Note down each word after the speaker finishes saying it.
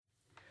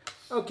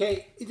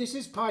Okay, this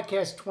is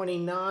podcast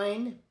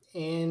 29,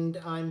 and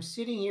I'm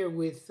sitting here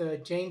with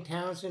Jane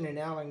Townsend and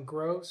Alan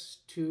Gross,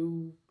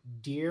 two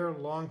dear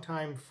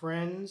longtime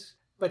friends,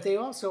 but they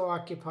also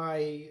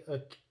occupy a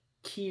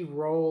key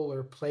role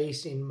or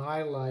place in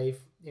my life,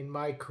 in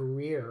my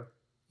career,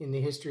 in the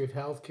history of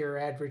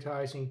healthcare,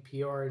 advertising,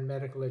 PR, and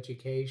medical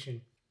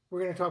education. We're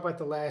going to talk about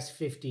the last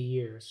 50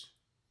 years.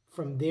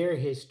 From their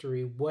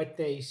history, what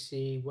they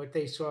see, what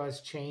they saw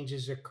as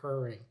changes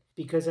occurring.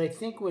 Because I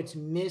think what's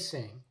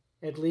missing,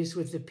 at least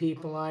with the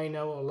people I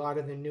know, a lot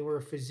of the newer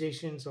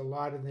physicians, a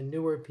lot of the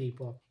newer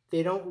people,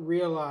 they don't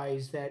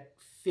realize that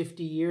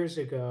 50 years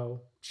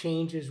ago,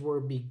 changes were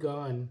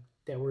begun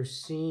that we're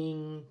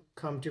seeing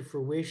come to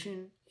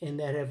fruition and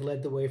that have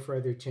led the way for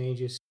other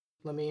changes.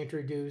 Let me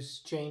introduce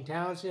Jane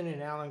Townsend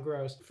and Alan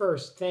Gross.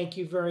 First, thank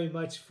you very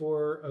much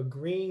for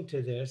agreeing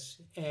to this,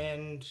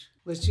 and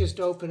let's just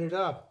open it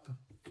up.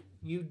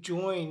 You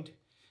joined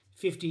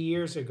 50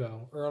 years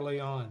ago, early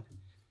on.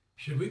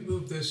 Should we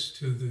move this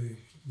to the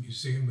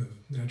Museum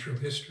of Natural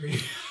History?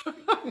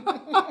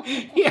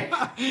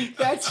 Yeah,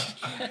 that's,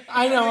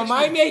 I know, am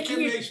I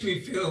making it? It makes me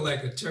feel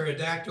like a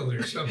pterodactyl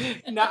or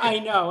something. No, I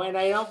know, and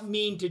I don't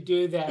mean to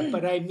do that,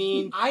 but I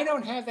mean, I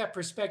don't have that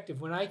perspective.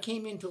 When I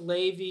came into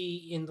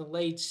Levy in the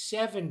late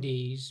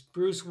 70s,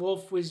 Bruce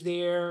Wolfe was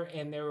there,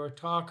 and there were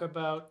talk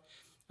about,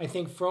 I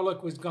think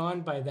Froelich was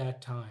gone by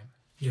that time.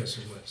 Yes,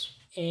 it was.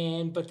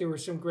 But there were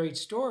some great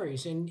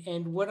stories.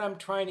 And what I'm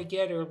trying to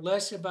get are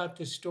less about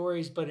the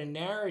stories, but a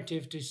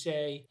narrative to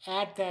say,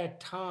 at that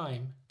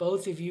time,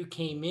 both of you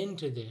came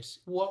into this.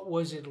 What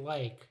was it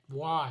like?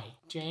 Why?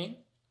 Jane?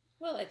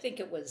 Well, I think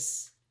it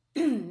was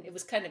it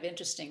was kind of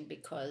interesting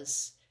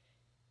because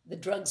the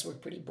drugs were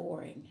pretty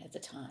boring at the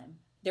time.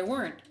 There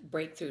weren't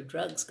breakthrough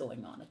drugs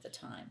going on at the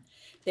time.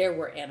 There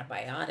were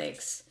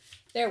antibiotics.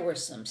 There were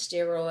some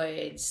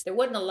steroids. There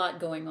wasn't a lot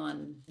going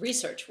on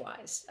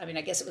research-wise. I mean,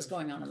 I guess it was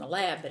going on in the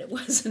lab, but it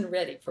wasn't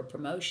ready for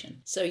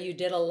promotion. So you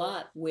did a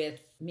lot with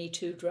Me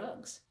Too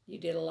drugs. You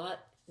did a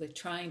lot with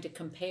trying to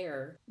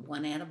compare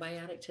one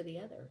antibiotic to the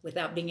other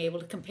without being able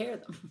to compare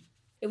them.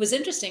 It was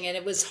interesting, and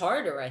it was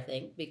harder, I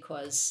think,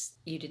 because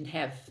you didn't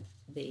have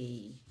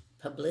the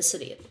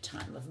publicity at the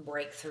time of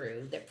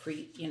breakthrough that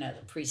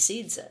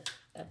precedes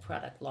a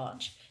product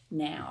launch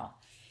now.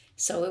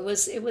 So it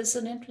was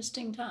an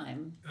interesting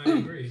time. I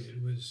agree.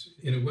 It was,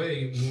 in a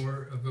way,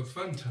 more of a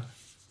fun time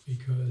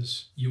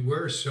because you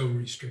were so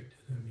restricted.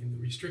 I mean,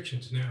 the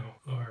restrictions now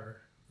are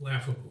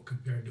laughable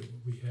compared to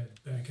what we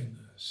had back in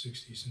the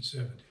 60s and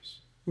 70s.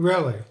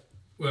 Really?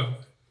 Well,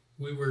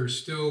 we were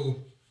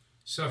still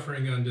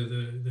suffering under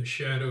the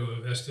shadow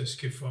of Estes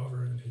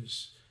Kefauver and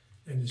his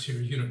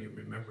hearings. You don't even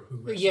remember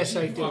who Estes Yes,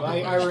 I do.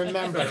 I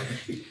remember.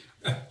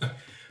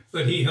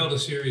 But he held a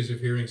series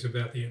of hearings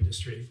about the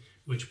industry,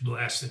 which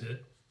blasted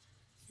it.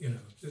 You know,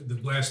 the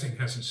blasting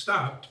hasn't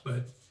stopped,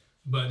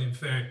 but in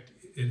fact,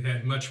 it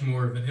had much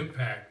more of an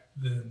impact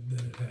than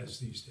it has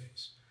these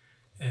days.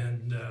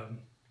 And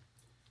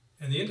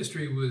the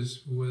industry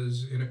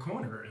was in a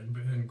corner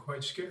and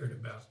quite scared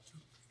about,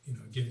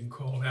 getting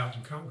called out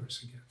in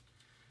Congress again.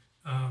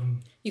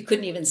 You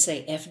couldn't even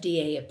say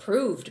FDA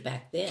approved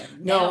back then.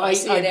 No, now I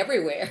see it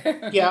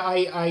everywhere. Yeah,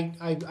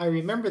 I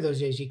remember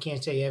those days. You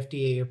can't say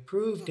FDA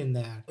approved in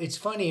that. It's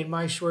funny, in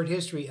my short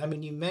history, I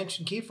mean, you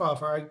mentioned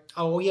Kefauver.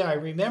 I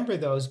remember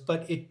those,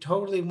 but it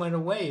totally went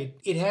away.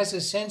 It has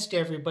a sense to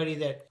everybody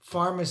that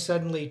pharma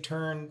suddenly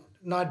turned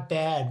not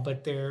bad,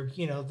 but they're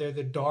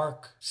the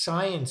dark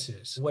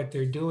sciences, what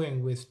they're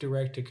doing with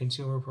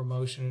direct-to-consumer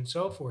promotion and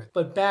so forth.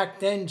 But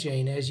back then,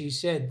 Jane, as you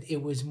said,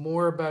 it was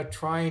more about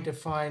trying to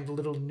find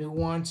little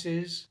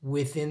nuances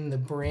within the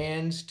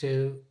brands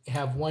to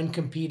have one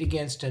compete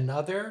against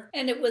another.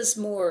 And it was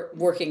more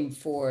working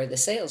for the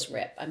sales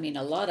rep. I mean,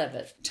 a lot of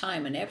it,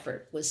 time and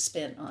effort was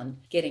spent on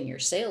getting your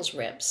sales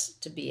reps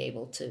to be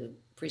able to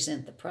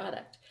present the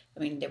product. I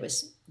mean, there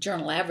was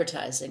journal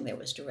advertising, there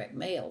was direct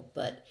mail,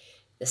 but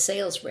the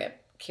sales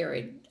rep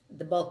carried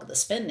the bulk of the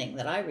spending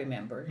that I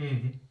remember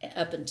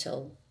up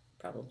until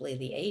probably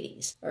the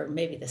 80s or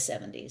maybe the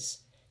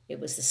 70s. It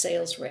was the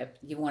sales rep.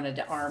 You wanted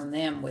to arm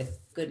them with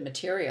good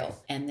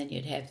material, and then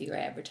you'd have your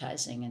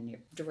advertising and your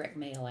direct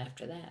mail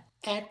after that.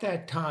 At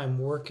that time,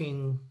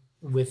 working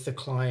with the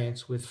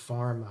clients with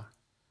pharma,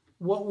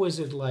 what was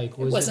it like?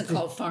 It wasn't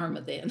called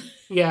pharma then.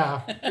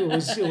 Yeah,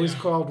 it was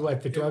called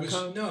what? The drug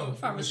company? No,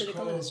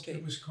 pharmaceutical industry.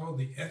 It was called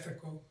the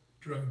ethical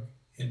drug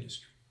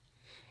industry.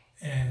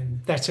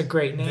 And that's a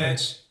great name.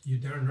 You're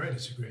darn right,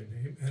 it's a great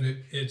name.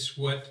 And it's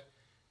what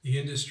the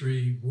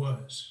industry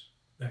was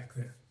back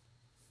then,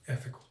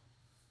 ethical.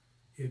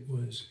 It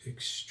was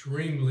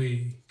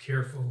extremely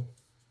careful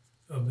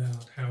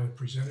about how it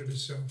presented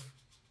itself.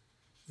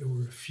 There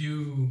were a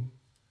few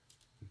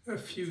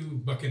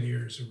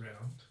buccaneers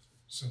around,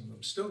 some of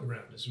them still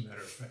around as a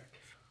matter of fact.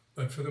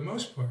 But for the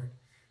most part,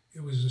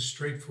 it was a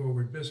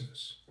straightforward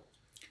business.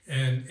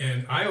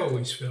 And I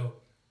always felt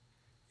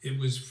it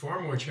was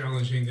far more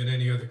challenging than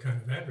any other kind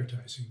of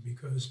advertising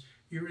because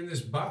you're in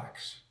this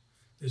box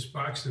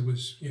that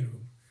was,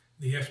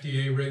 the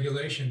FDA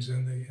regulations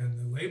and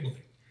the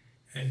labeling.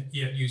 And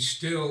yet you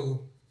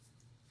still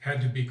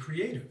had to be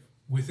creative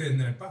within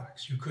that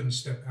box. You couldn't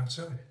step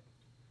outside it.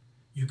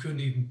 You couldn't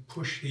even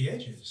push the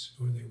edges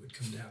or they would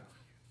come down on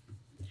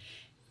you.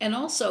 And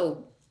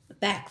also,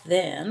 back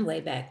then,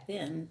 way back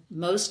then,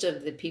 most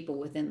of the people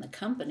within the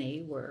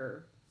company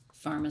were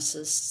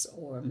pharmacists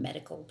or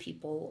medical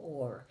people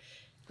or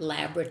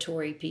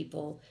laboratory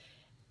people.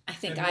 I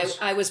think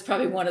I was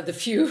probably one of the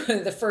few,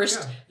 the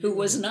first who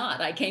was not.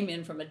 I came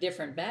in from a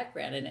different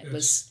background, and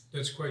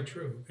That's quite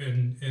true.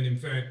 And in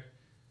fact,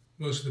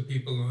 most of the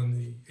people on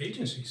the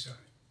agency side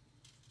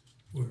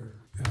were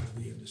out of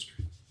the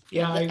industry.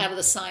 Yeah, out of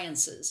the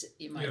sciences,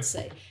 you might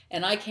say.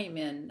 And I came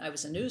in, I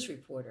was a news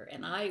reporter,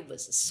 and I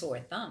was a sore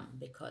thumb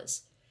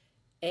because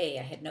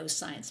I had no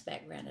science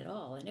background at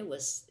all, and it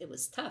was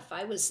tough.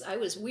 I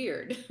was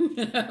weird.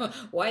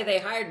 Why they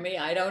hired me,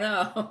 I don't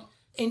know.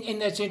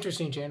 And that's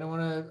interesting, Jane. I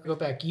want to go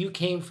back. You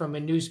came from a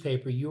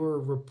newspaper. You were a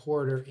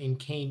reporter and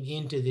came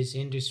into this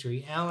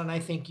industry. Alan, I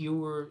think you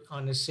were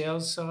on the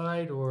sales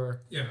side,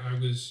 or yeah, I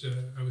was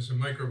a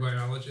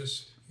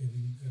microbiologist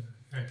in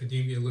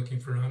academia looking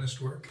for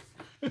honest work.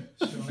 So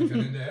I got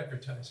into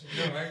advertising.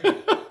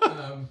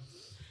 No,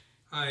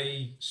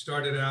 I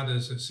started out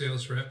as a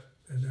sales rep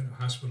and then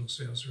a hospital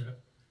sales rep.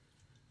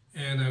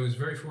 And I was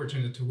very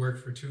fortunate to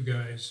work for two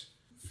guys,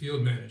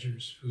 field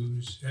managers,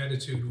 whose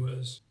attitude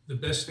was the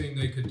best thing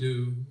they could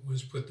do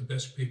was put the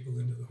best people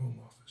into the home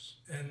office.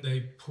 And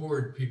they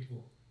poured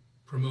people,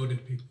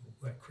 promoted people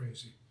like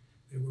crazy.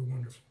 They were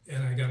wonderful.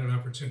 And I got an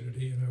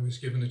opportunity and I was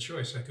given a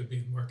choice. I could be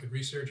in market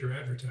research or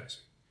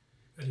advertising.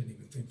 I didn't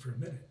even think for a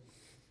minute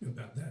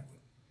about that one.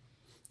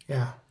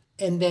 yeah.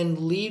 And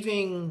then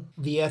leaving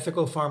the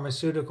ethical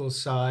pharmaceutical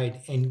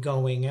side and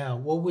going out,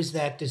 what was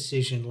that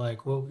decision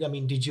like? Well, I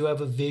mean, did you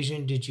have a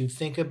vision? Did you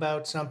think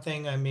about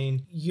something? I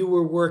mean, you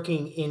were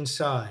working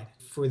inside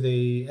for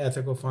the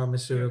ethical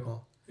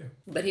pharmaceutical. Yeah.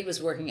 But he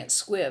was working at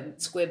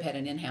Squibb. Squibb had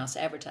an in-house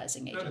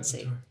advertising Not at the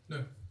agency. time.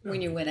 No.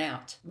 When you went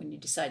out, when you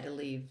decided to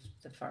leave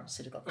the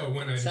pharmaceutical Oh,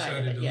 when I side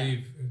of decided it, to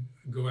leave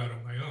and go out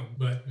on my own.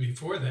 But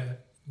before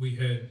that, we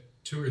had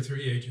 2 or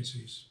 3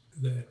 agencies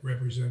that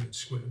represented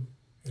Squibb,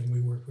 and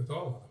we worked with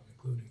all of them,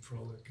 including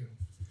Froelich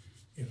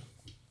and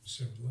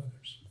several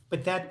others.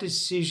 But that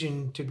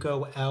decision to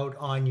go out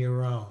on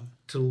your own,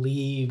 to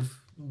leave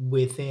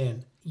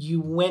within,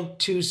 you went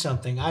to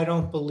something. I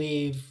don't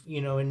believe,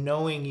 in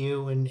knowing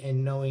you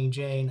and knowing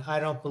Jane, I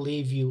don't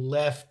believe you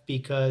left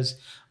because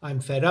I'm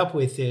fed up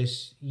with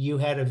this. You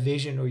had a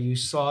vision or you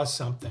saw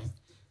something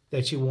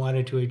that you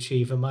wanted to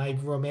achieve. Am I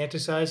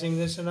romanticizing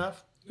this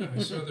enough? No, I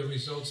saw the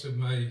results of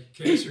my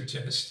cancer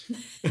test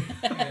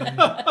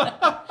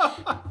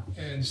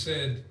and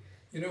said,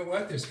 you know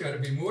what, there's got to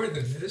be more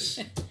than this.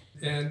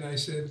 And I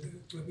said,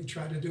 let me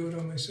try to do it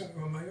on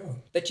my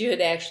own. But you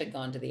had actually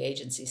gone to the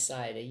agency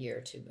side a year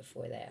or two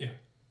before that.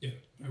 Yeah.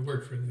 I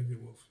worked for Levi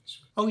Wolf.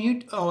 And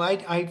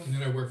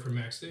then I worked for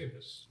Max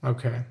Davis.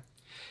 Okay.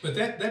 But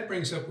that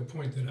brings up a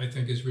point that I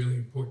think is really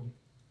important.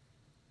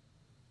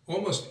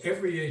 Almost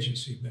every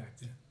agency back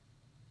then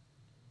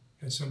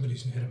had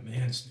had a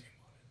man's name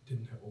on it.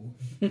 Didn't have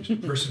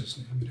a person's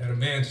name. It had a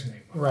man's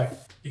name on it. Right.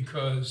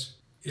 Because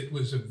it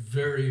was a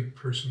very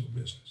personal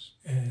business.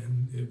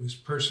 And it was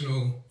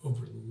personal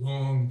over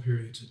long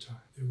periods of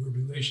time. There were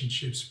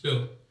relationships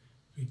built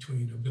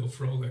between Bill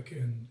Froelich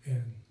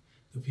and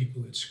the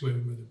people at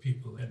Squibb or the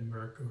people at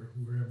Merck or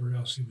wherever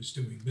else he was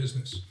doing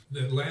business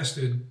that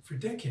lasted for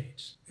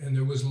decades. And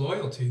there was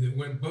loyalty that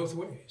went both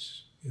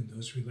ways in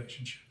those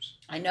relationships.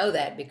 I know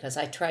that because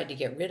I tried to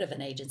get rid of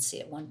an agency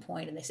at one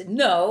point, and they said,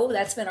 no,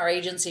 that's been our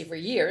agency for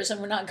years,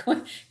 and we're not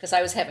going, because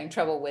I was having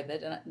trouble with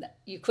it. And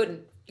you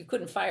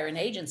couldn't fire an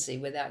agency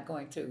without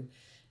going through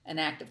an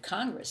act of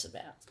Congress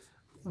about.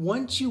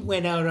 Once you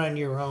went out on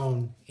your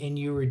own and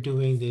you were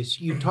doing this,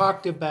 you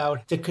talked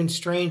about the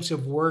constraints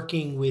of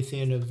working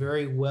within a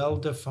very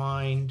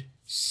well-defined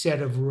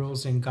set of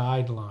rules and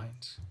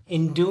guidelines.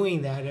 In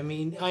doing that, I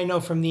mean, I know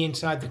from the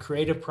inside the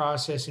creative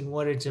process and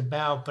what it's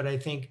about, but I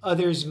think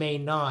others may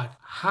not.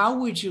 How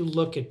would you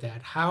look at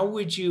that? How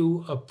would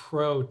you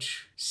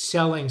approach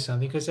selling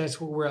something? Because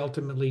that's what we're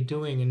ultimately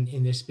doing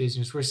in this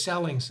business. We're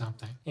selling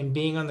something and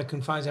being on the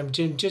confines. I'm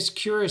just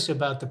curious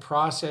about the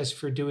process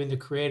for doing the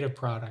creative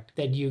product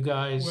that you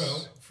guys...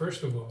 Well,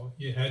 first of all,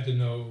 you had to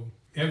know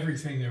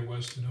everything there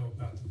was to know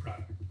about the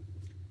product.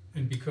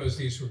 And because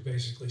these were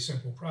basically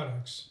simple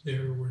products,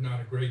 there were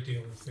not a great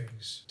deal of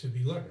things to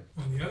be learned.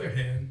 On the other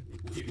hand,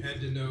 you had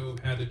to know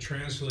how to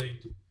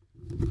translate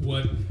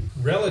what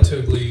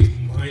relatively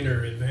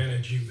minor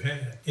advantage you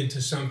had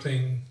into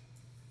something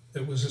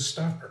that was a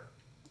stopper.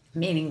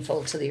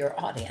 Meaningful to your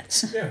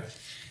audience. Yeah.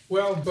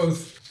 Well,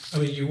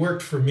 you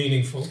worked for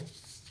meaningful.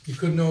 You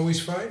couldn't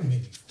always find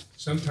meaningful.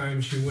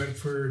 Sometimes you went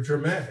for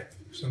dramatic.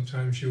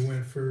 Sometimes you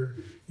went for,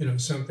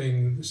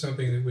 something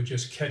that would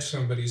just catch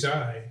somebody's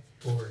eye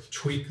or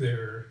tweak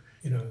their,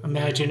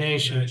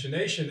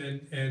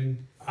 imagination.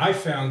 And I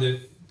found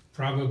it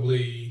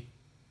probably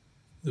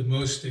the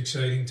most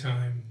exciting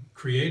time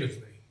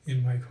creatively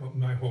in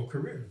my whole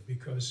career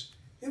because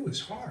it was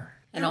hard.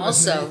 And There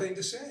wasn't also, anything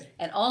to say.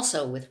 and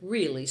also with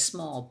really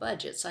small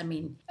budgets. I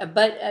mean, a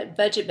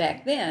budget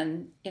back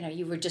then,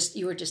 you were just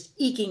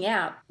eking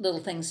out little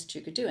things that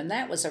you could do, and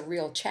that was a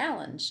real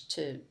challenge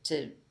to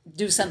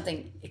do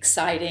something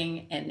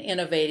exciting and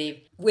innovative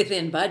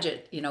within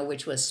budget,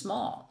 which was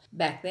small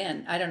back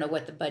then. I don't know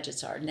what the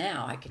budgets are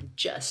now. I can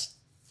just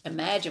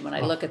imagine when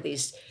I look at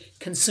these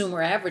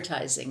consumer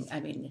advertising. I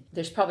mean,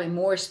 there's probably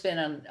more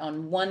spent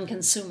on one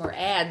consumer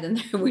ad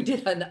than we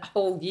did on a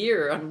whole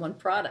year on one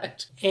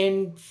product.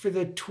 And for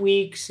the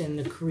tweaks and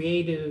the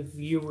creative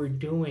you were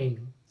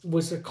doing,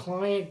 was the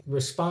client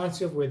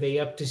responsive? Were they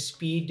up to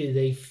speed? Did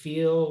they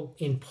feel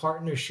in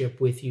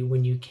partnership with you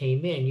when you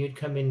came in? You'd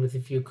come in with a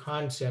few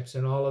concepts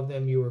and all of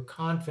them you were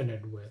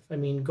confident with. I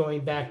mean,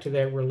 going back to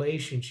that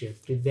relationship,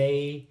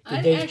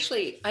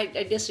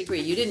 I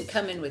disagree. You didn't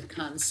come in with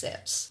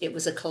concepts. It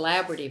was a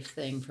collaborative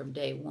thing from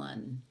day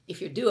one.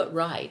 If you do it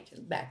right,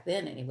 back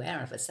then anyway, I don't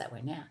know if it's that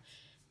way now,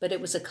 but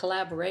it was a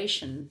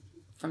collaboration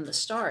from the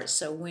start.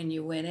 So when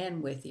you went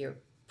in with your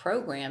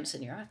programs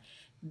and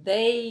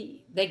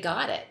they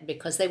got it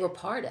because they were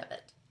part of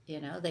it.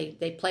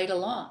 They played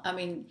along. I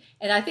mean,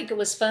 and I think it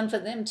was fun for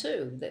them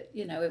too. That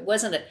it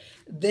wasn't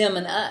them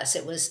and us.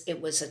 It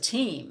was a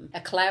team, a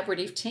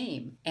collaborative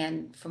team.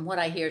 And from what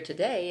I hear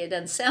today, it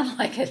doesn't sound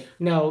like it.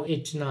 No,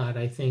 it's not.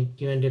 I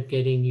think you end up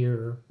getting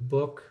your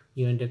book.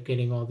 You end up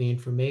getting all the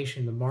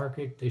information, the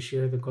market, they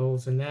share the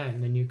goals and that,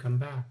 and then you come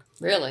back.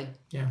 Really?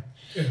 Yeah.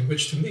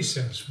 Which to me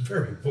sounds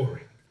very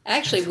boring.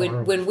 Actually,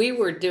 when we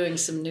were doing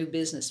some new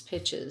business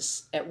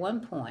pitches, at one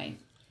point,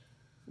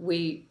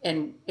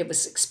 and it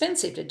was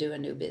expensive to do a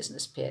new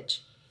business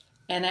pitch,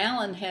 and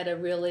Alan had a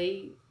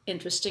really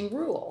interesting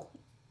rule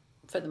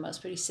for the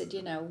most part. He said,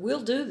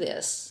 we'll do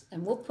this,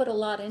 and we'll put a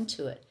lot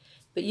into it,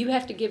 but you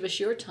have to give us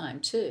your time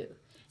too.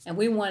 And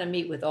we want to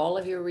meet with all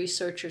of your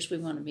researchers. We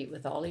want to meet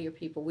with all of your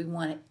people. We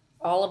want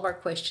all of our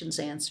questions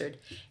answered.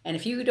 And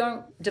if you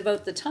don't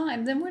devote the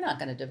time, then we're not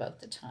going to devote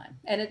the time.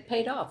 And it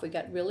paid off. We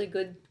got really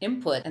good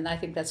input. And I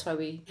think that's why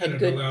we had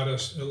good... allowed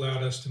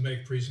us to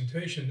make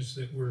presentations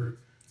that were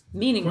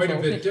meaningful. Quite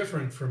a bit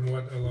different from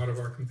what a lot of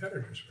our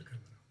competitors were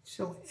coming up.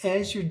 So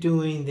as you're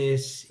doing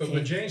this... But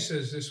when Jane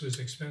says this was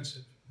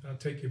expensive, I'll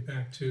take you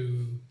back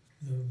to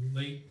the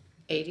late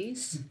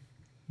 80s?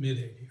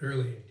 Mid-80s,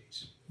 early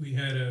 80s. We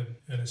had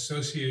an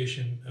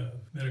association of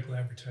medical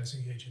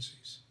advertising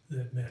agencies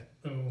that met,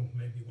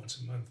 maybe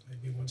once a month,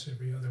 maybe once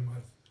every other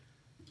month,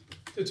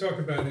 to talk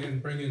about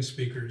and bring in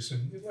speakers,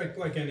 and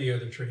like any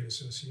other trade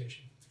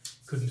association.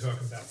 Couldn't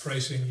talk about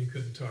pricing, you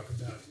couldn't talk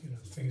about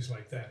things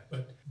like that.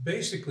 But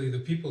basically the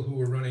people who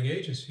were running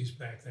agencies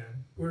back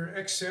then were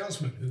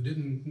ex-salesmen who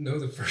didn't know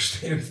the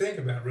first damn thing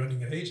about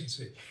running an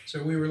agency.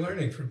 So we were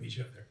learning from each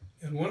other.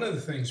 And one of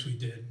the things we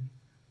did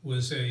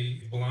was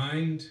a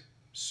blind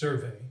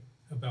survey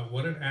about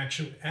what it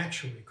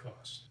actually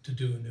cost to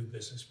do a new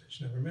business pitch.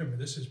 Now remember,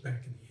 this is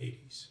back in the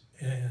 80s.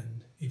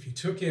 And if you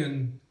took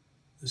in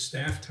the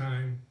staff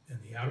time and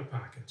the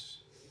out-of-pockets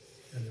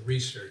and the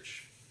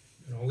research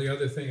and all the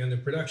other thing and the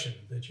production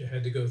that you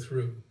had to go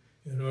through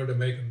in order to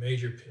make a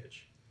major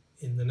pitch,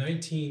 in the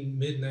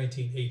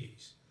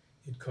mid-1980s,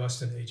 it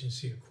cost an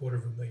agency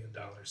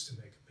 $250,000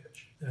 to make a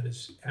pitch. That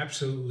is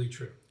absolutely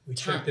true. We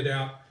checked it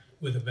out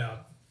with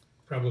about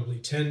probably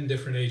 10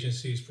 different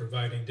agencies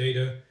providing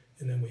data,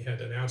 and then we had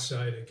an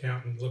outside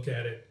accountant look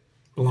at it.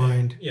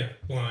 Blind.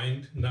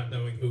 Blind, not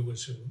knowing who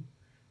was who,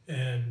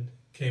 and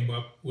came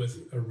up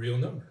with a real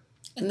number.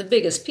 And the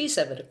biggest piece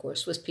of it, of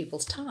course, was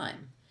people's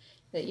time.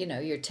 That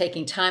you're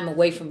taking time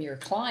away from your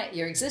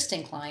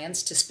existing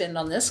clients to spend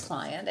on this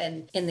client,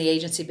 and in the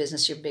agency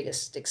business, your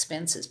biggest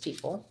expense is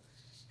people.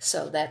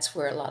 So that's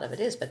where a lot of it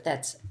is, but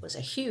that was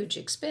a huge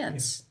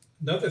expense.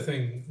 Yeah. Another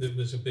thing that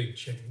was a big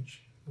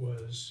change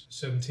was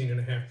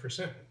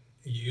 17.5%.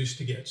 You used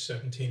to get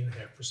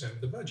 17.5%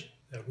 of the budget.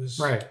 That was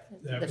right.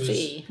 The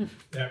fee.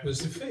 That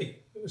was the fee.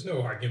 There was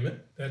no argument.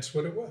 That's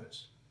what it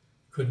was.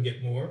 Couldn't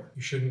get more.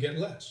 You shouldn't get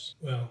less.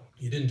 Well,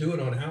 you didn't do it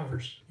on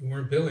hours. You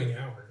weren't billing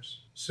hours.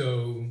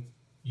 So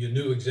you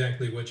knew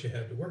exactly what you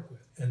had to work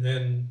with. And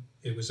then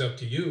it was up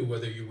to you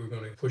whether you were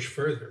going to push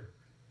further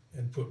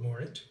and put more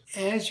into it.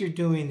 As you're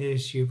doing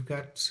this, you've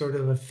got sort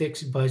of a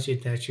fixed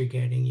budget that you're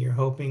getting. You're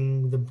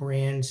hoping the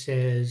brand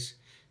says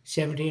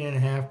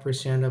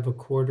 17.5% of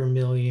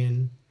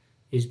 $250,000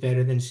 is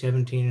better than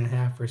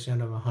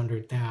 17.5% of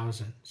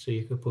 100,000. So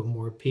you could put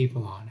more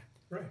people on it.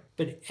 Right.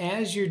 But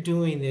as you're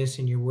doing this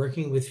and you're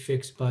working with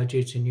fixed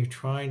budgets and you're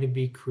trying to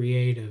be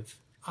creative,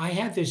 I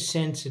have this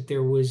sense that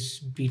there was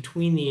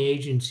between the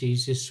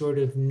agencies this sort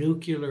of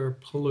nuclear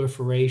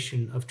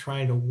proliferation of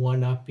trying to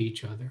one-up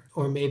each other.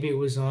 Or maybe it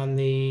was on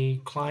the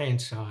client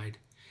side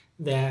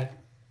that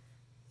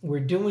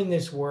we're doing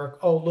this work.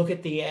 Oh, look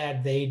at the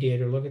ad they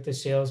did, or look at the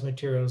sales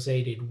materials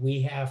they did.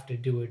 We have to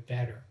do it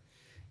better.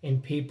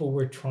 And people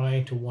were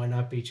trying to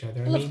one-up each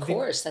other. Well, of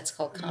course, that's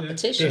called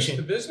competition. That's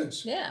the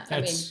business. Yeah,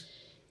 I mean,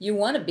 you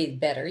want to be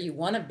better. You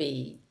want to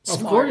be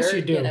smarter. Of course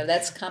you do.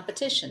 That's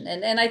competition.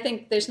 And I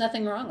think there's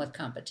nothing wrong with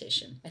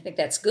competition. I think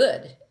that's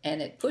good.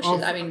 And it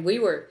pushes. I mean,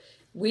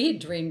 we had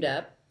dreamed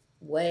up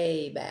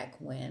way back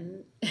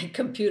when,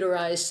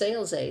 computerized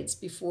sales aids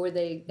before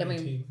they,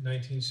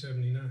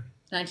 1979.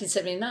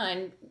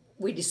 1979,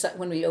 we decided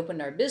when we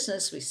opened our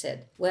business, we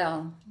said,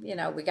 well,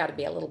 we got to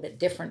be a little bit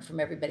different from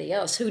everybody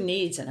else. Who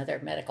needs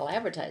another medical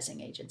advertising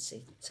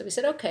agency? So we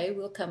said, okay,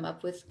 we'll come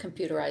up with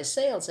computerized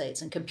sales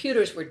aids. And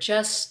computers were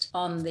just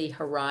on the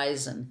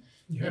horizon.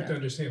 You have to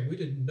understand, we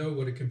didn't know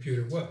what a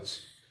computer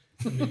was.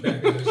 I mean,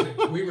 back in those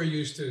days, we were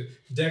used to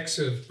decks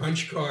of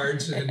punch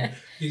cards and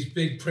these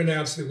big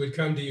printouts that would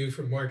come to you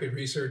from market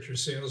research or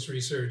sales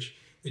research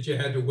that you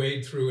had to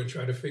wade through and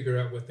try to figure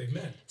out what they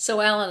meant.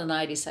 So Alan and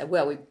I decided,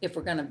 well, if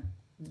we're going to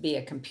be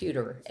a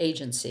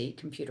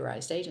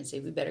computerized agency,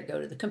 we better go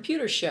to the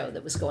computer show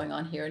that was going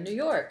on here in New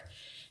York.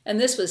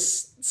 And this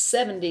was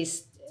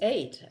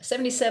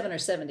 77 or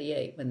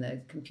 78 when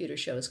the computer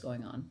show was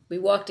going on. We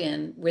walked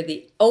in, we're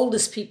the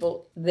oldest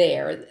people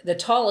there, the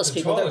tallest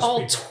people. They're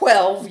all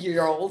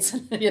 12-year-olds,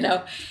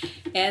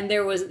 And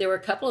there were a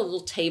couple of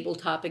little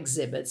tabletop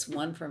exhibits,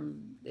 one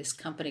from this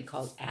company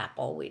called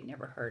Apple we'd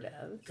never heard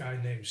of. A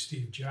guy named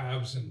Steve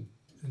Jobs and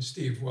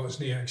Steve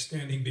Wozniak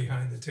standing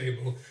behind the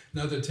table.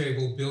 Another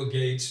table, Bill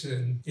Gates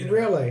and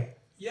Really?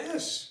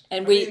 Yes.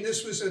 And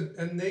this was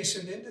a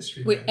nascent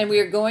industry. We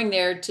were going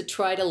there to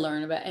try to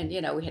learn about, and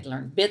we had to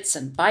learn bits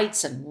and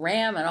bytes and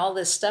RAM and all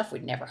this stuff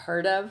we'd never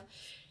heard of.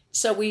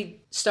 So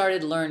we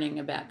started learning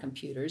about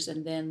computers,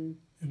 and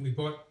we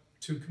bought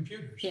 2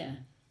 computers. Yeah.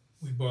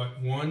 We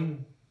bought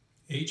one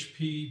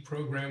HP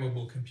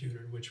programmable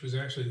computer, which was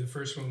actually the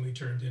first one we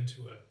turned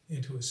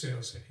into a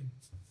sales aid.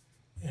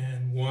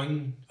 And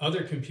one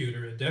other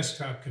computer, a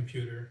desktop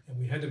computer, and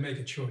we had to make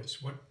a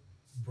choice. What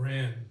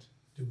brand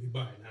do we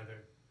buy? Now,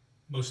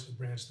 most of the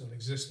brands don't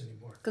exist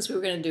anymore. Because we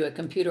were going to do a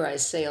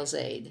computerized sales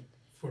aid.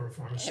 For a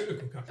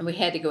pharmaceutical company. And we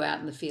had to go out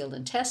in the field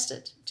and test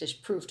it to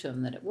prove to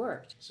them that it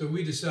worked. So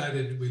we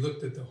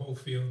looked at the whole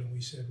field and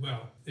we said,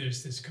 well,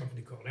 there's this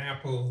company called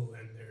Apple,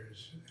 and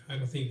I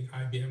don't think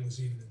IBM was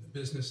even in the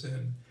business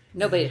then.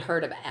 Nobody had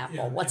heard of Apple.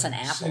 Yeah, What's an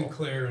Apple?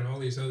 Sinclair and all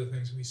these other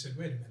things. And we said,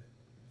 wait a minute.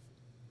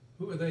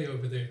 Who are they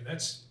over there?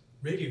 That's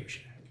Radio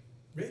Shack.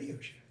 Radio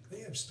Shack.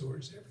 They have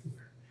stores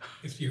everywhere.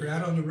 If you're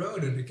out on the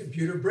road and the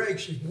computer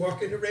breaks, you can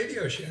walk into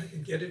Radio Shack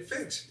and get it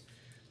fixed.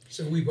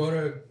 So we bought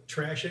a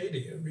Trash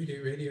 80, a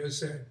Radio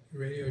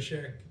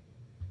Shack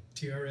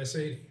TRS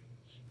 80.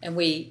 And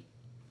we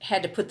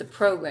had to put the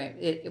program,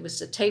 it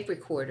was a tape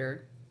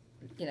recorder,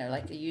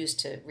 like they used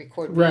to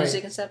record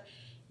music and stuff.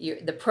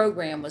 The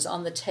program was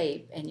on the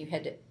tape, and you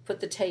had to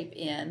put the tape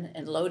in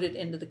and load it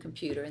into the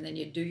computer, and then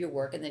you do your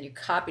work, and then you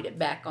copied it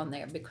back on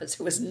there because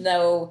there was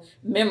no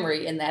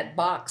memory in that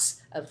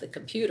box of the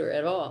computer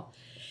at all.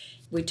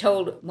 We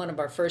told one of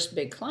our first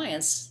big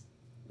clients,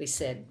 we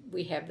said,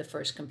 we have the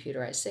first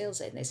computerized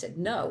sales aid. And they said,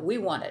 no, we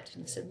want it.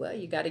 And I said, well,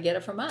 you got to get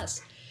it from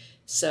us.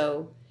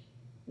 So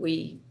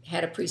we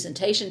had a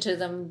presentation to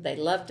them. They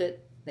loved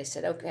it. They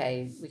said,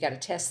 okay, we got to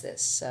test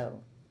this.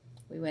 So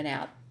we went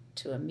out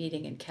to a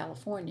meeting in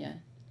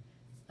California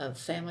of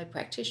family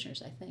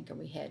practitioners, I think, and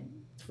we had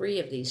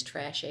 3 of these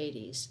Trash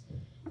 80s,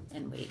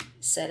 and we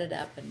set it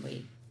up,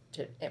 and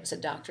it was a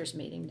doctor's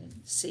meeting to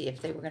see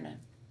if they were going to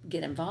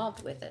get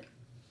involved with it.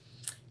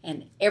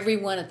 And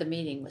everyone at the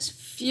meeting was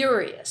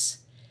furious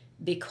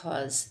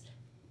because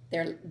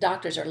their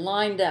doctors are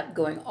lined up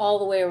going all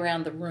the way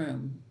around the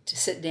room to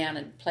sit down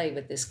and play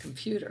with this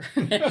computer.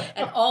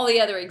 And all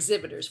the other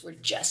exhibitors were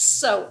just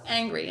so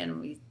angry,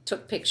 and we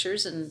took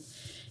pictures, and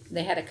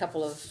they had a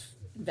couple of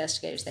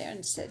investigators there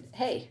and said,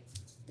 hey,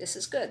 this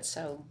is good.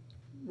 So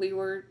we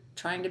were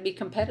trying to be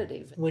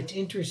competitive. What's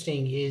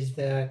interesting is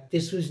that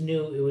this was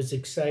new, it was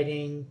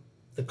exciting,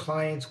 the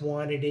clients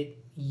wanted it,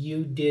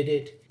 you did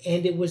it,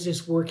 and it was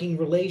this working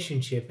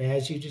relationship,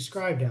 as you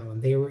described,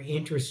 Alan. They were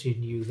interested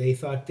in you. They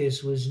thought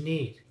this was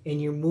neat.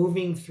 And you're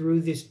moving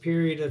through this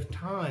period of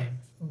time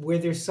where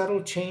there's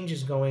subtle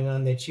changes going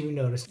on that you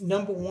notice.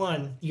 Number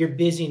one, you're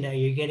busy now.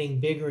 You're getting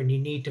bigger, and you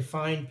need to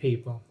find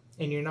people.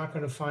 And you're not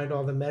going to find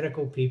all the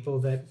medical people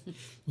that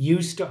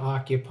used to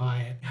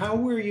occupy it. How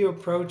were you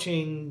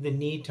approaching the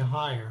need to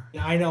hire?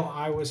 I know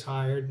I was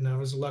hired, and I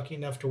was lucky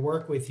enough to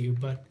work with you,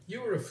 but...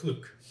 You were a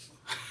fluke.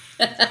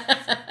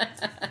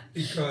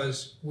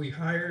 Because we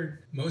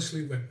hired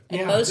mostly women.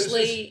 And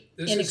mostly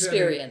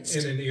inexperienced.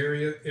 In an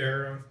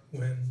era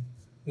when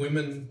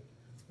women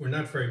were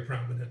not very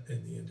prominent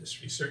in the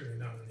industry, certainly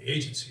not on the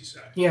agency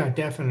side. Yeah,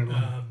 definitely.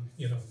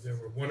 There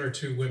were 1 or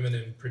 2 women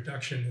in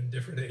production in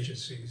different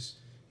agencies,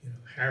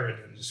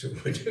 harridans who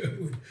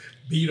would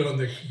beat on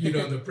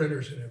the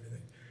printers and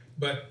everything.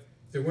 But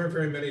there weren't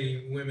very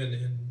many women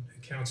in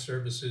account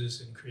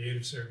services and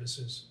creative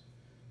services.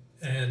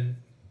 And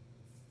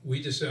we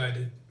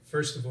decided,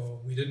 first of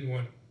all, we didn't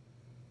want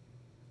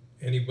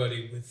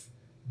anybody with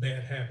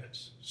bad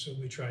habits. So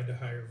we tried to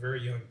hire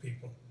very young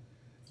people,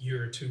 a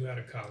year or 2 out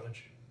of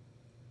college,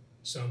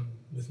 some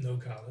with no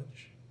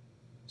college,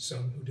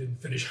 some who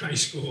didn't finish high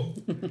school,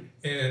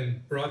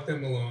 and brought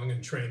them along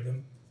and trained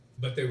them.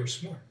 But they were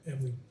smart,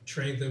 and we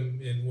trained them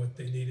in what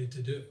they needed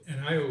to do.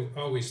 And I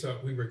always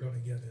thought we were going to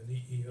get an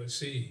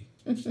EEOC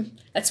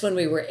That's when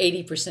we were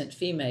 80%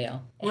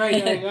 female.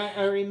 Right,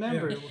 I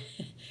remember.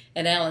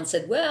 And Alan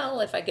said,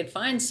 well, if I could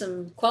find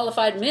some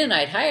qualified men,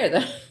 I'd hire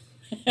them.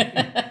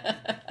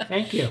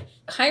 Thank you.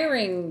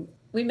 Hiring,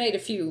 we made a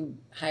few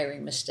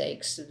hiring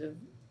mistakes.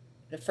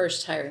 The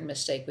first hiring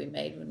mistake we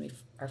made when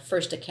our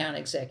first account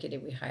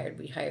executive we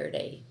hired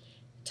a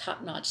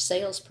top-notch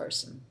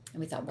salesperson. And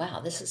we thought,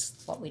 wow, this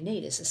is what we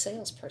need is a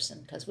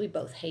salesperson, because we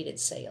both hated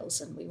sales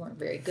and we weren't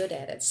very good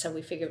at it. So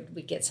we figured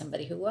we'd get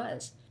somebody who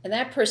was. And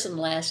that person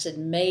lasted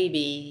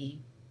maybe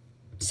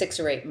 6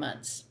 or 8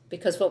 months.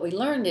 Because what we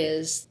learned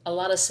is a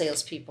lot of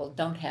salespeople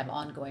don't have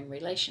ongoing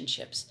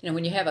relationships. You know,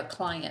 when you have a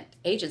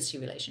client-agency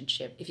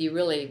relationship, if you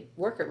really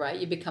work it right,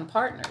 you become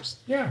partners.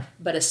 Yeah.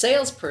 But a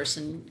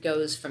salesperson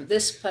goes from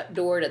this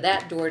door to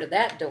that door to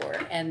that door,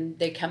 and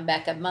they come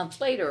back a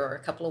month later or a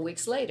couple of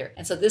weeks later.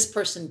 And so this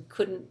person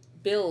couldn't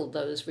build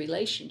those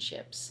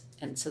relationships.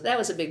 And so that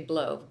was a big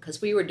blow,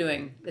 because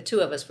the two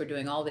of us were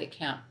doing all the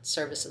account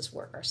services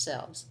work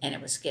ourselves, and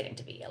it was getting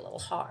to be a little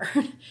hard.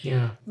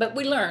 Yeah. But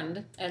we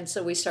learned, and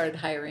so we started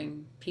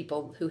hiring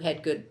people who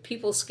had good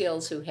people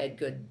skills,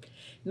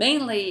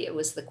 mainly it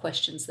was the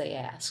questions they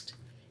asked.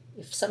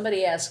 If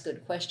somebody asked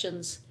good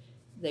questions,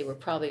 they were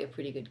probably a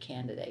pretty good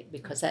candidate,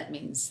 because that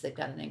means they've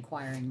got an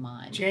inquiring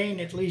mind. Jane,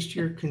 at least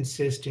you're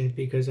consistent,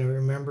 because I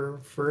remember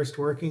first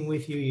working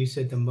with you, you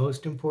said the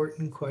most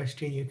important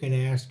question you can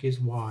ask is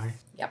why.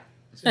 Yep.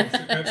 It's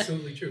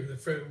absolutely true.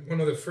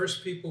 One of the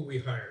first people we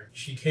hired,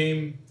 she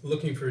came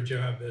looking for a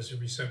job as a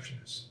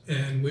receptionist.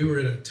 And we were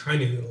in a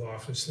tiny little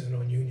office then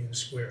on Union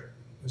Square.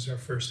 It was our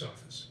first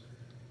office.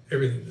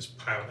 Everything was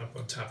piled up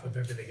on top of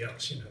everything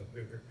else.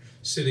 We were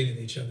sitting in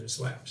each other's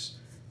laps.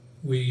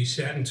 We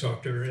sat and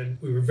talked to her, and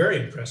we were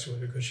very impressed with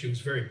her because she was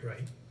very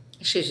bright.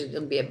 She was going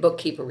to be a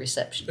bookkeeper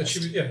receptionist. But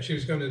she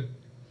was going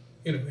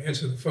to,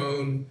 answer the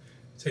phone,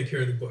 take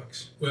care of the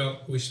books. Well,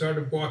 we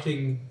started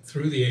walking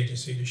through the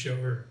agency to show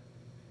her.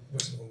 It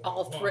wasn't a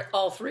long walk.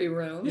 All three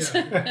rooms.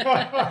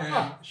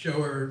 Yeah. And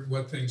show her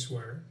what things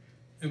were.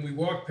 And we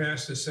walked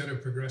past a set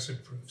of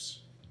progressive proofs.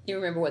 You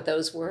remember what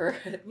those were?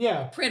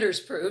 Yeah. Printer's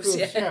proofs.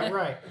 Yeah,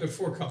 right. The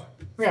 4-color.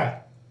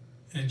 Yeah.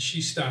 And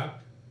she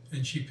stopped,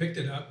 and she picked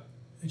it up,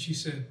 and she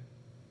said,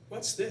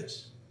 "What's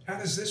this? How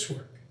does this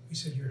work?" We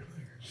said, "You're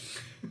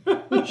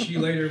hired." She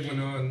later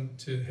went on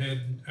to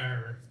head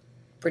our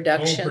whole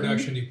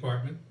production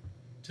department,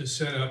 to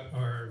set up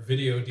our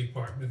video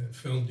department and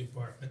film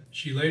department.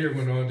 She later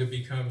went on to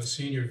become a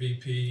senior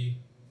VP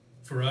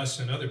for us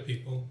and other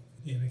people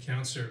in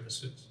account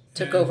services.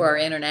 Took over our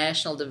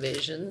international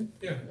division.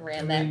 Yeah.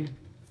 That.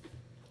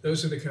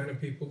 Those are the kind of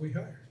people we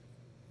hire.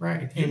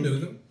 Right. You knew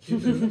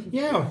them.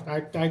 Yeah,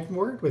 I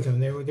worked with them.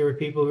 There were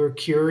people who were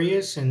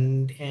curious,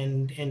 and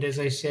as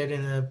I said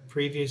in a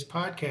previous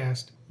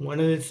podcast, one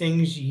of the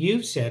things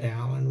you've said,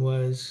 Alan,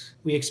 was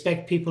we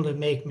expect people to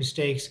make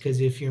mistakes,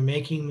 because if you're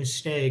making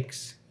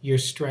mistakes, you're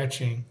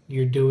stretching,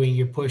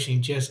 you're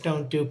pushing. Just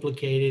don't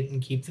duplicate it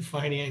and keep the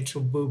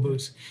financial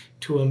boo-boos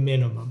to a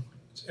minimum.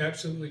 It's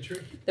absolutely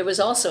true. There was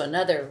also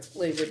another,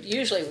 we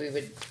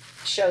would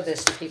show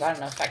this to people. I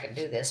don't know if I can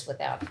do this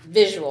without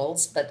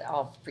visuals, but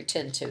I'll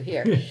pretend to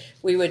here.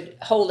 We would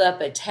hold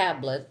up a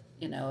tablet,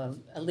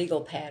 a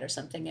legal pad or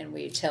something, and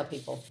we'd tell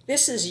people,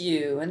 this is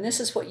you, and this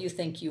is what you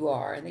think you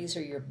are, and these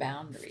are your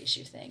boundaries,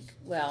 you think.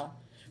 Well,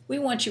 we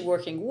want you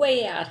working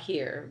way out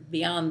here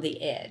beyond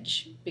the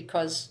edge,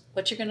 because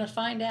what you're going to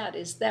find out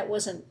is that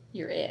wasn't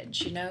your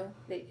edge,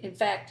 In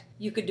fact,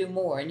 you could do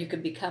more and you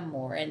could become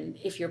more. And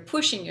if you're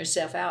pushing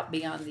yourself out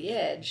beyond the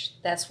edge,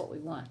 that's what we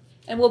want.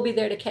 And we'll be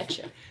there to catch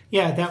you.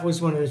 Yeah, that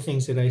was one of the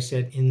things that I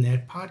said in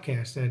that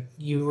podcast, that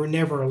you were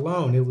never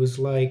alone. It was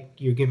like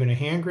you're given a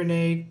hand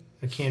grenade,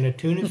 a can of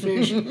tuna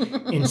fish,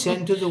 and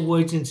sent to the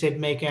woods and said,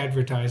 make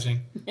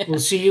advertising. We'll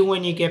see you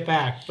when you get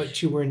back.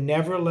 But you were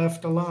never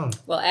left alone.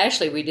 Well,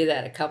 actually, we did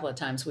that a couple of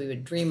times. We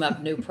would dream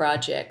up new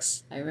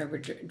projects. I remember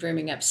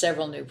dreaming up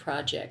several new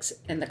projects,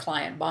 and the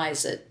client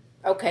buys it.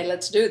 Okay,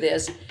 let's do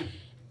this.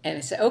 And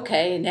I said,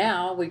 okay,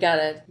 now we got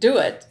to do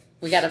it.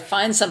 We got to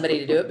find somebody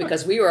to do it,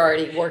 because we were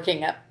already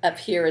working up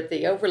here at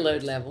the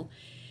overload level.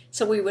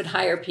 So we would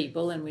hire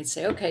people, and we'd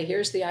say, okay,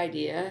 here's the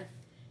idea.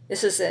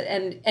 This is it.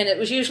 And it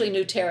was usually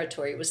new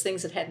territory. It was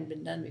things that hadn't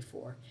been done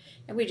before.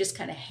 And we just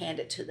kind of hand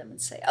it to them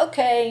and say,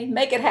 okay,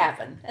 make it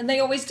happen. And they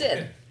always did.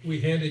 Yeah,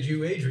 we handed you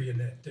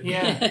AdrianNet, didn't we?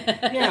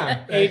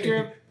 Yeah.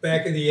 Adrian.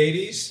 Back in the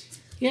 80s?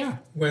 Yeah.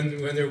 When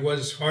there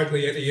was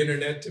hardly any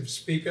internet to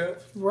speak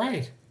of?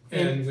 Right.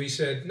 And we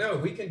said, no,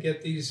 we can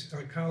get these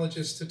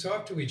oncologists to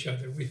talk to each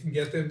other. We can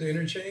get them to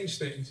interchange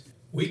things.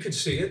 We could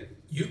see it.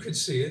 You could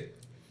see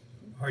it.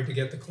 Hard to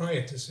get the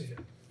client to see it.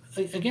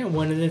 Again,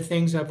 one of the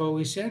things I've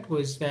always said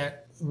was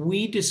that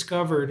we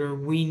discovered, or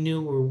we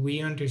knew, or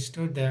we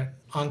understood that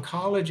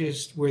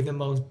oncologists were the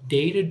most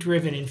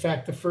data-driven. In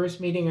fact, the first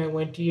meeting I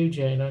went to you,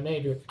 Jane, on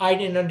Adrian, I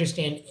didn't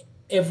understand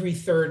every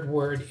third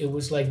word, it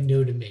was like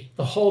new to me.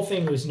 The whole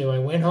thing was new. I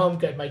went home,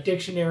 got my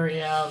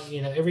dictionary out.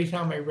 Every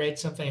time I read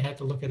something, I had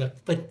to look it up.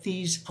 But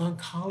these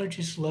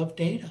oncologists love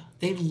data.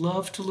 They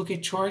love to look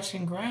at charts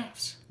and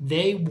graphs.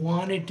 They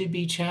wanted to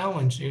be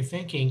challenged, their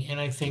thinking, and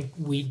I think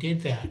we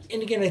did that.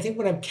 And again, I think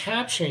what I'm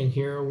capturing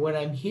here, what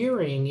I'm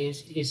hearing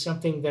is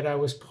something that I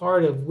was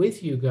part of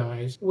with you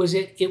guys, was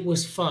it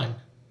was fun.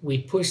 We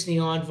pushed the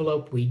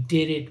envelope, we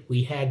did it,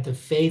 we had the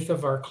faith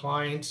of our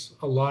clients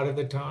a lot of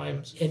the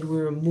times, and we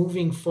were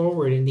moving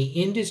forward, and the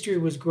industry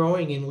was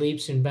growing in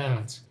leaps and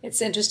bounds.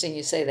 It's interesting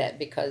you say that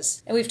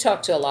because, and we've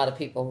talked to a lot of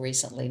people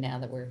recently now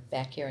that we're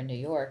back here in New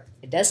York,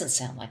 it doesn't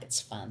sound like it's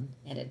fun,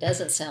 and it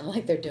doesn't sound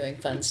like they're doing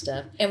fun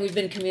stuff. And we've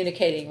been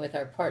communicating with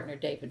our partner,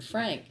 David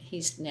Frank.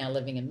 He's now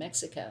living in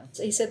Mexico.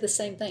 So he said the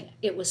same thing.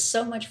 It was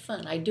so much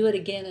fun. I'd do it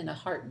again in a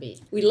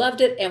heartbeat. We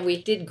loved it, and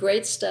we did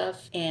great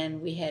stuff,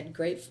 and we had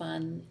great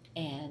fun,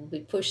 and we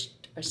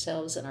pushed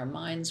ourselves, and our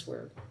minds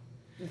were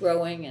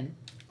growing.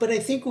 But I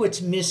think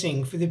what's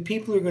missing for the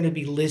people who are going to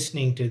be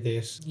listening to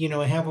this,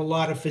 I have a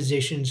lot of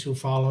physicians who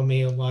follow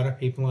me, a lot of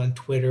people on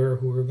Twitter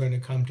who are going to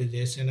come to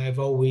this, and I've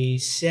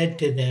always said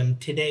to them,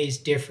 today's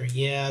different.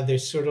 Yeah,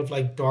 there's sort of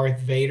like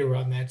Darth Vader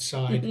on that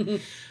side.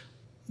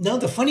 No,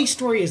 the funny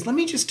story is, let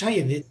me just tell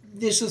you,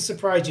 this will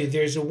surprise you.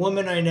 There's a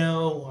woman I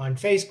know on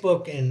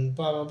Facebook and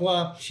blah, blah,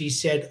 blah. She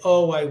said,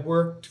 I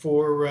worked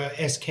for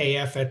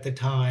SKF at the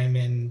time,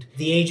 and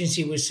the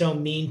agency was so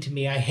mean to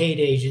me. I hate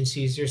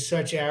agencies. They're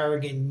such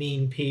arrogant,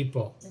 mean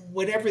people.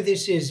 Whatever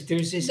this is,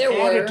 there's this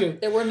attitude.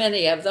 There were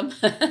many of them.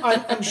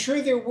 I'm sure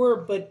there were,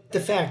 but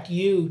the fact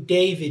you,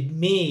 David,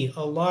 me,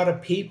 a lot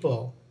of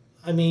people,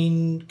 I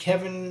mean,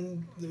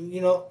 Kevin,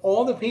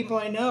 all the people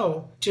I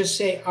know just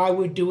say, I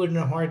would do it in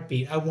a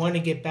heartbeat. I want to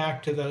get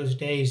back to those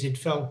days. It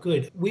felt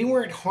good. We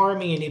weren't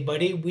harming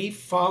anybody. We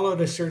followed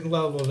a certain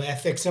level of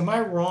ethics. Am I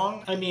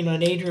wrong? I mean,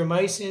 on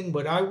Adriamycin,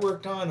 what I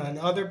worked on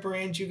other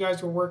brands you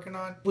guys were working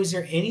on, was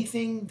there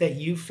anything that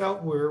you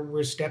felt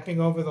were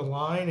stepping over the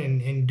line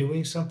and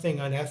doing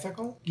something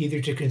unethical, either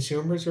to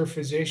consumers or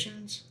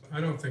physicians? I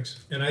don't think so.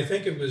 And I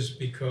think it was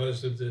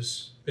because of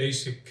this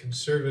basic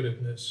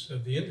conservativeness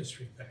of the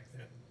industry back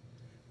then,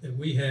 that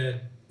we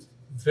had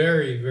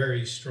very,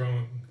 very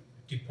strong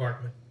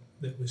department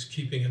that was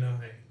keeping an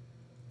eye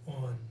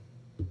on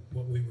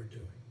what we were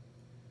doing.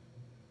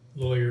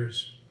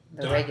 Lawyers,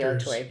 The doctors,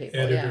 regulatory people,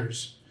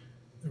 editors,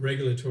 the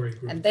regulatory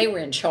group. And they were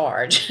in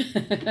charge.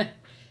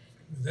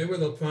 They were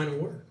the final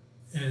word.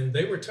 And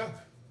they were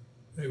tough.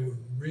 They were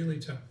really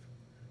tough.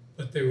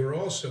 But they were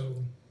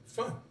also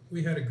fun.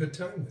 We had a good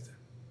time with them.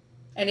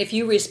 And if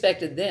you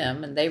respected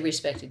them and they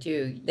respected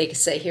you, they could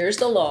say, here's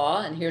the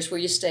law and here's where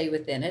you stay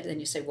within it. And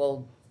you say,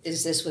 well,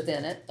 is this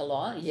within it, the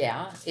law?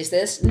 Yeah. Is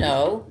this?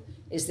 No.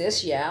 Is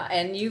this? Yeah.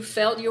 And you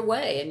felt your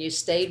way and you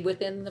stayed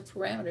within the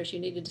parameters you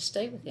needed to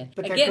stay within.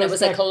 Again, it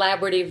was a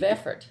collaborative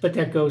effort. But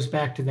that goes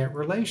back to that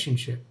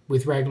relationship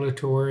with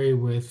regulatory,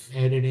 with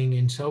editing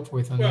and so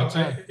forth on that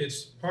side.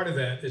 It's part of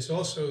that. It's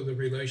also the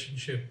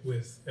relationship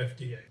with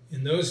FDA.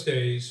 In those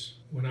days,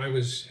 when I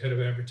was head of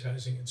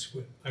advertising at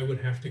SWIP, I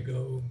would have to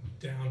go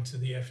down to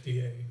the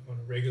FDA on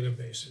a regular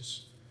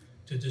basis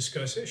to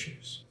discuss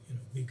issues,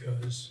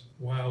 because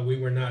while we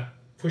were not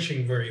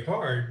pushing very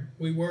hard,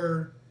 we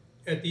were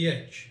at the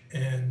edge.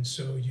 And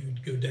so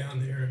you'd go down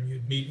there and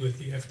you'd meet with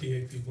the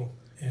FDA people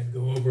and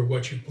go over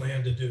what you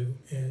plan to do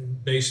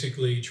and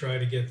basically try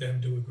to get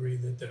them to agree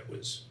that that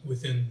was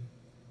within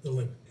the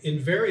limit.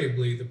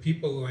 Invariably, the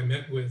people I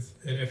met with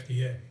at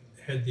FDA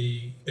had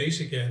the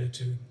basic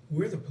attitude,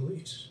 we're the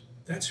police.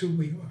 That's who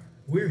we are.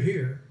 We're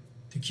here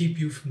to keep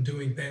you from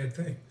doing bad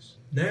things.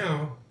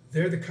 Now,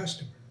 they're the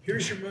customer.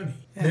 Here's your money.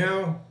 Yeah.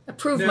 Now,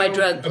 Approve my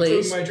drug,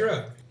 please. Approve my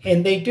drug.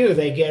 And they do.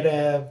 They get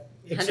a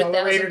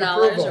accelerated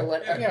 $100,000 approval. or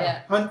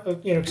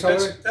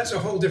whatever. That's a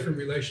whole different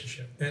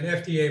relationship. And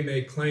FDA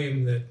may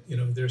claim that,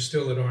 they're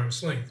still at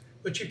arm's length.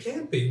 But you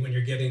can't be when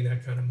you're getting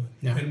that kind of money.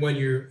 No. And when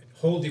your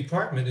whole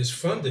department is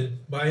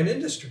funded by an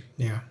industry.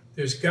 Yeah.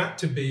 There's got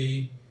to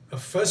be a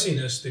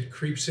fuzziness that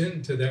creeps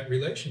into that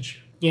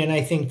relationship. Yeah, and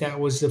I think that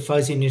was the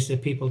fuzziness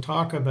that people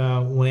talk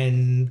about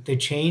when the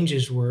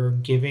changes were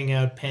giving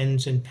out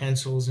pens and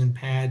pencils and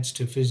pads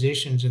to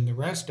physicians and the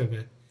rest of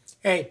it.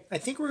 Hey, I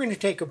think we're going to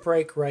take a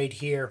break right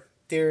here.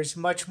 There's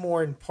much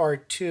more in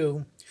part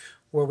 2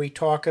 where we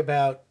talk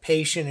about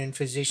patient and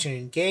physician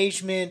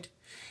engagement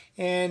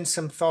and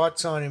some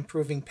thoughts on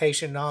improving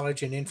patient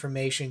knowledge and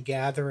information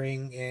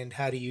gathering and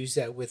how to use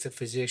that with a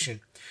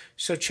physician.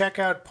 So check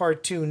out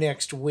part 2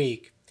 next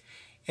week.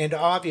 And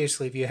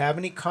obviously, if you have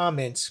any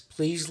comments,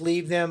 please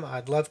leave them.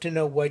 I'd love to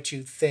know what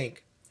you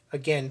think.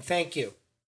 Again, thank you.